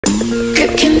You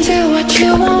can do what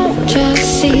you want,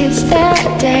 just seize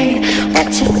that day. What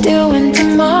you're doing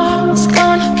tomorrow's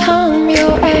gonna come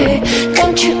your way.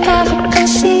 Don't you ever